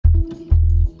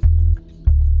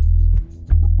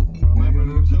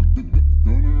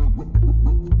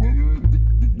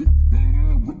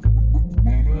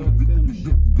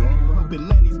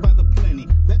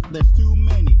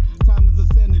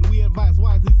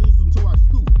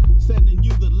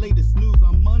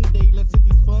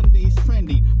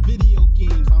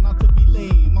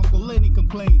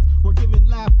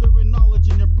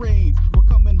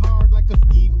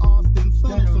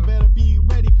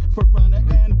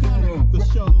the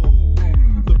show.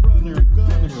 The runner and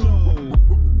gunner show.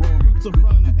 The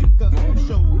runner and gunner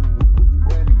show.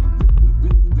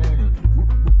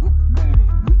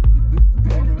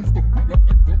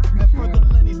 And for the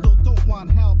Lennies that don't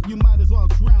want help, you might as well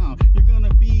drown. You're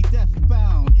gonna be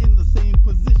death-bound in the same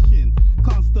position.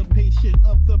 Constipation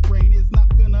of the brain is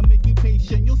not gonna make you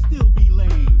patient. You'll still be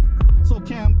lame. So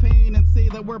campaign and say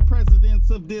that we're presidents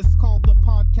of this called the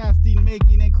podcasting,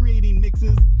 making and creating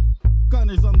mixes.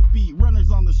 Gunners on the beat,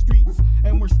 runners on the streets,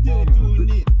 and we're still doing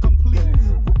it complete.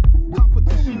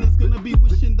 Competition is gonna be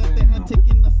wishing that they had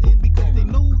taken us in, because they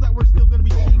know that we're still gonna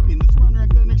be shaping this runner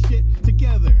and gunner shit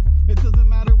together. It doesn't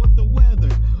matter what the weather,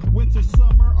 winter,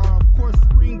 summer, or of course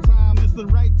springtime is the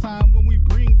right time when we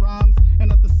bring rhymes.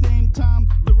 And at the same time,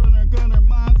 the runner and gunner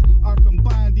minds are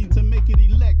combining to make it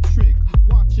electric.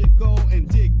 Watch it go and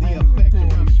dig the effect. The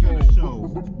runner and gunner show.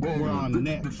 We're on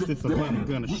next. It's the runner and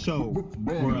gunner show.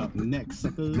 We're up next,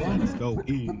 suckers. Let's go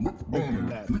in. Open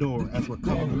that door as we're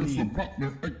coming in.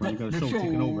 Runner and gunner show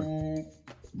taking over.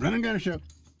 Runner and gunner show.